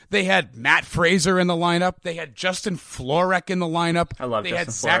around, they had Matt Fraser in the lineup. They had Justin Florek in the lineup. I love they Justin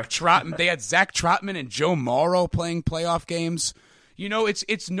had Zach Trotman. They had Zach Trotman and Joe Morrow playing playoff games. You know,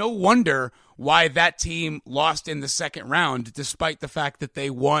 it's no wonder why that team lost in the second round, despite the fact that they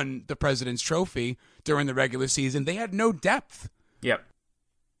won the President's Trophy during the regular season. They had no depth. Yep.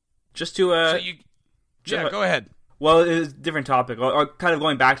 Just to go ahead. Well, it's a different topic. Or kind of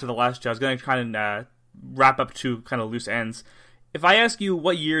going back to the last show, I was going to kind of wrap up two kind of loose ends. If I ask you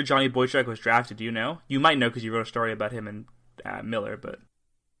what year Johnny Boychuk was drafted, do you know? You might know because you wrote a story about him and Miller, but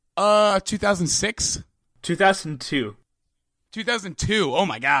 2006, 2002. 2002. Oh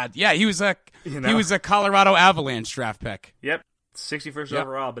my God! Yeah, he was a Colorado Avalanche draft pick. Yep, 61st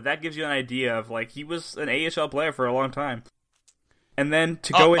overall. But that gives you an idea of like he was an AHL player for a long time. And then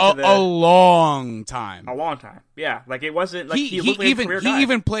to go into a long time, yeah. Like it wasn't like he looked like even a career guy.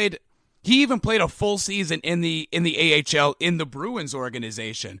 He even played a full season in the AHL in the Bruins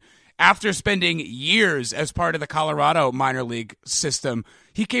organization. After spending years as part of the Colorado minor league system,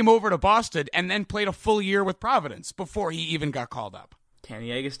 he came over to Boston and then played a full year with Providence before he even got called up.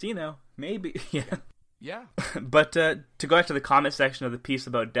 Kenny Agostino, maybe, yeah. Yeah. But to go back to the comment section of the piece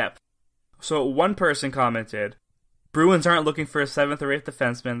about depth. So one person commented, Bruins aren't looking for a 7th or 8th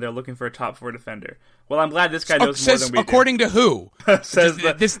defenseman, they're looking for a top 4 defender. Well, I'm glad this guy knows more than we do. According to who? Says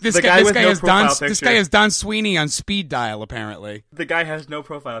this guy has Don Sweeney on speed dial, apparently. The guy has no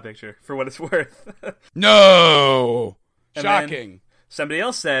profile picture, for what it's worth. No! Shocking. Somebody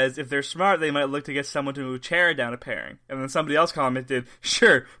else says, if they're smart, they might look to get someone to move Chara down a pairing. And then somebody else commented,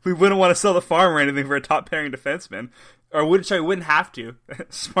 sure, we wouldn't want to sell the farm or anything for a top pairing defenseman. Or wouldn't have to.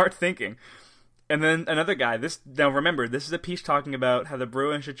 Smart thinking. And then another guy, now remember, this is a piece talking about how the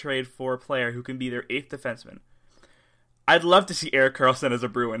Bruins should trade for a player who can be their 8th defenseman. I'd love to see Erik Karlsson as a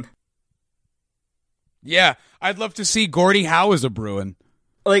Bruin. Yeah, I'd love to see Gordie Howe as a Bruin.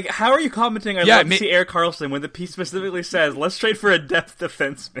 Like, how are you commenting I'd love to see Erik Karlsson when the piece specifically says, let's trade for a depth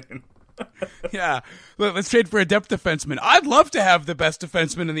defenseman? Yeah, let's trade for a depth defenseman. I'd love to have the best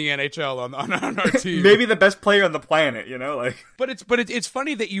defenseman in the NHL on our team. Maybe the best player on the planet, you know, like. But it's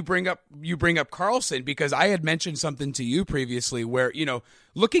funny that you bring up Karlsson, because I had mentioned something to you previously where, you know,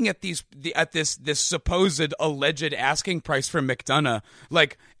 looking at this supposed alleged asking price for McDonough,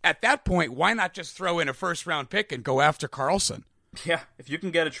 like at that point, why not just throw in a first round pick and go after Karlsson? Yeah, if you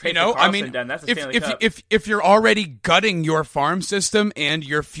can get a trade for Karlsson done, that's a Stanley Cup. If you're already gutting your farm system and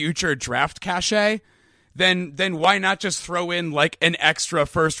your future draft cachet, then why not just throw in like an extra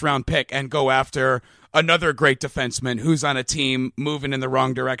first round pick and go after another great defenseman who's on a team moving in the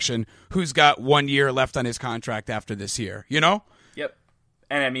wrong direction, who's got 1 year left on his contract after this year, you know? Yep.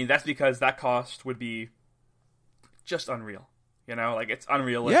 And I mean, that's because that cost would be just unreal. You know, like it's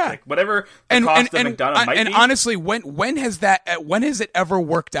unrealistic. Yeah. Whatever the cost of McDonough might be. And honestly, when has it ever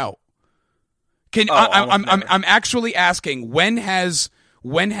worked out? I'm actually asking, when has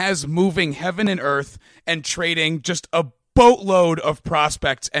moving heaven and earth and trading just a boatload of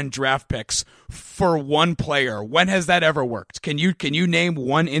prospects and draft picks for one player, when has that ever worked? Can you name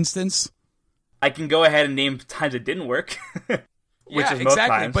one instance? I can go ahead and name times it didn't work. Which yeah, is most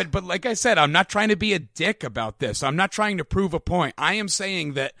exactly. times. But like I said, I'm not trying to be a dick about this. I'm not trying to prove a point. I am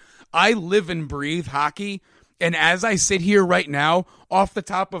saying that I live and breathe hockey, and as I sit here right now, off the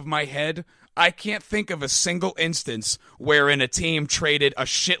top of my head, I can't think of a single instance wherein a team traded a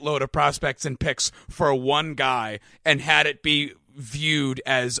shitload of prospects and picks for one guy and had it be viewed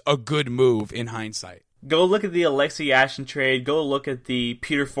as a good move in hindsight. Go look at the Alexei Yashin trade. Go look at the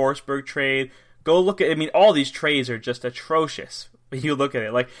Peter Forsberg trade. Go look at, I mean, all these trades are just atrocious. You look at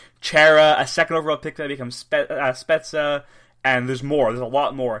it, like Chara, a second overall pick that becomes Spezza, and there's more. There's a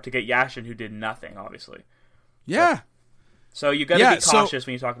lot more to get Yashin, who did nothing, obviously. Yeah. So you got to be cautious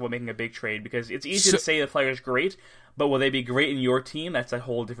when you talk about making a big trade, because it's easy to say the player's great, but will they be great in your team? That's a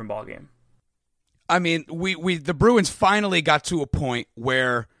whole different ballgame. I mean, the Bruins finally got to a point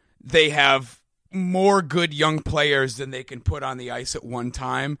where they have more good young players than they can put on the ice at one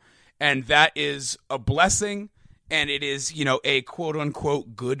time, and that is a blessing. And it is, you know, a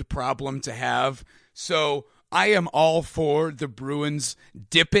quote-unquote good problem to have. So I am all for the Bruins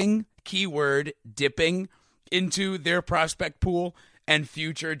dipping, keyword dipping, into their prospect pool and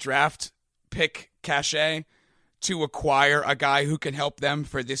future draft pick cachet to acquire a guy who can help them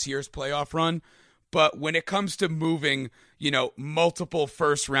for this year's playoff run. But when it comes to moving, you know, multiple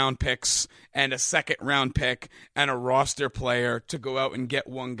first-round picks and a second-round pick and a roster player to go out and get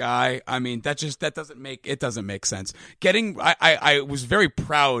one guy, I mean, that doesn't make sense. I was very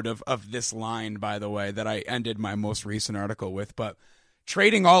proud of this line, by the way, that I ended my most recent article with. But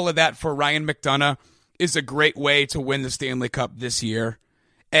trading all of that for Ryan McDonough is a great way to win the Stanley Cup this year,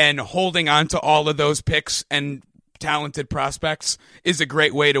 and holding on to all of those picks and talented prospects is a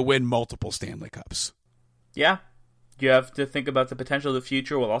great way to win multiple Stanley Cups. Yeah. You have to think about the potential of the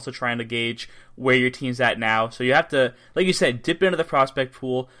future while also trying to gauge where your team's at now. So you have to, like you said, dip into the prospect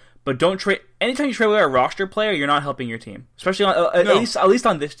pool, but don't trade. Anytime you trade away a roster player, you're not helping your team, especially on, at least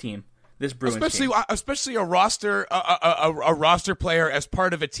on this team, this Bruins team. Especially a roster player as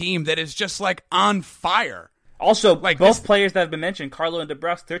part of a team that is just like on fire. Also, like both players that have been mentioned, Carlo and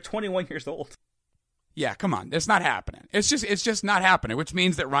DeBrusque, they're 21 years old. Yeah, come on. It's not happening. It's just not happening, which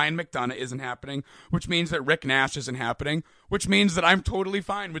means that Ryan McDonough isn't happening, which means that Rick Nash isn't happening, which means that I'm totally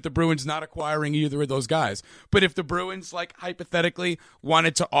fine with the Bruins not acquiring either of those guys. But if the Bruins, like, hypothetically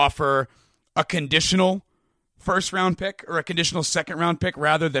wanted to offer a conditional first-round pick or a conditional second-round pick,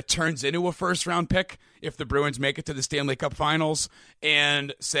 rather, that turns into a first-round pick if the Bruins make it to the Stanley Cup Finals,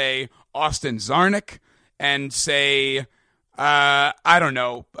 and, say, Austin Czarnik, and, say... I don't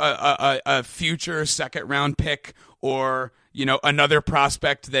know, a future second-round pick, or, another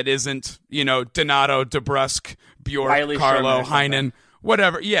prospect that isn't, Donato, DeBrusque, Bjork, Riley Carlo, Heinen,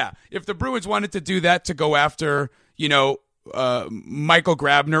 whatever. Yeah, if the Bruins wanted to do that to go after, Michael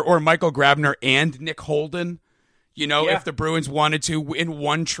Grabner and Nick Holden, if the Bruins wanted to, in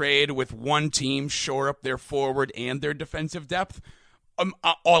one trade with one team, shore up their forward and their defensive depth, I'm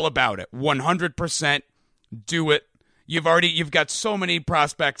all about it. 100% do it. You've got so many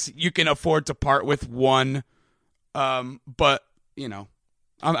prospects, you can afford to part with one, but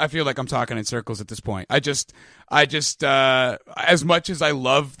I feel like I'm talking in circles at this point. I just as much as I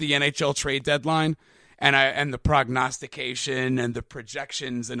love the NHL trade deadline and the prognostication and the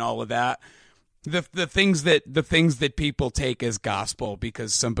projections and all of that, the things that people take as gospel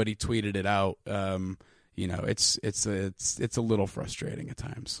because somebody tweeted it out, it's a little frustrating at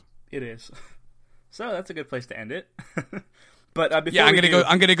times. It is. So that's a good place to end it. But I'm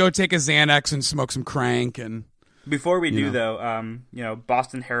gonna go take a Xanax and smoke some crank. And before we do, though,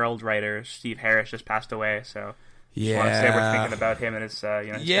 Boston Herald writer Steve Harris just passed away. So just want to say we're thinking about him and his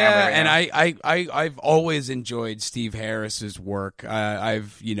family. Right and now. I've always enjoyed Steve Harris's work. I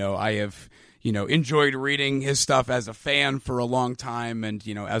have enjoyed reading his stuff as a fan for a long time, and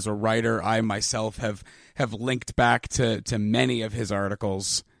as a writer, I myself have linked back to many of his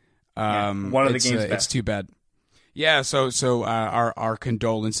articles. One of the game's best. It's too bad. Yeah, so our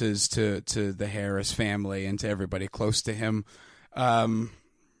condolences to the Harris family and to everybody close to him.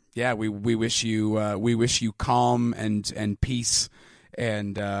 We wish you calm and peace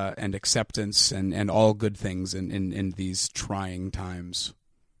and acceptance and all good things in these trying times.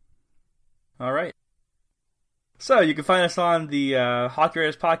 All right. So you can find us on the Hockey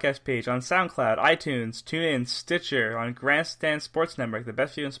Writers podcast page on SoundCloud, iTunes, TuneIn, Stitcher, on Grandstand Sports Network, the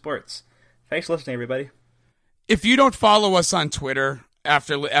best view in sports. Thanks for listening, everybody. If you don't follow us on Twitter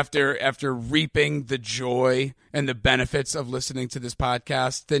after reaping the joy and the benefits of listening to this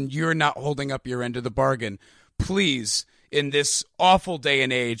podcast, then you're not holding up your end of the bargain. Please, in this awful day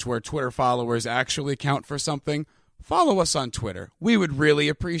and age where Twitter followers actually count for something, follow us on Twitter. We would really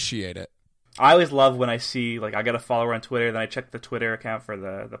appreciate it. I always love when I see, like, I got a follower on Twitter, then I check the Twitter account for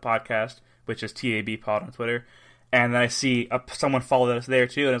the podcast, which is TAB Pod on Twitter, and then I see someone followed us there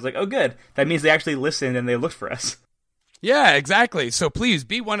too, and I was like, oh good, that means they actually listened and they looked for us. Yeah, exactly. So please,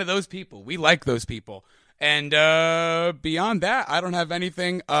 be one of those people. We like those people. And beyond that, I don't have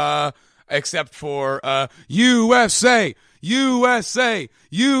anything except for USA, USA,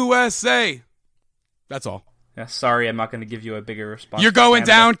 USA. That's all. Yeah, sorry, I'm not going to give you a bigger response. You're going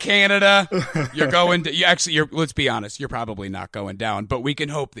down, Canada. You're going. Let's be honest. You're probably not going down, but we can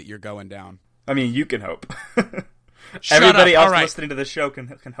hope that you're going down. I mean, you can hope. Everybody else listening to the show can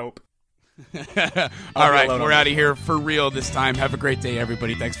hope. All right, we're out of here for real this time. Have a great day,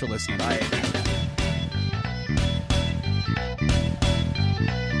 everybody. Thanks for listening. Bye.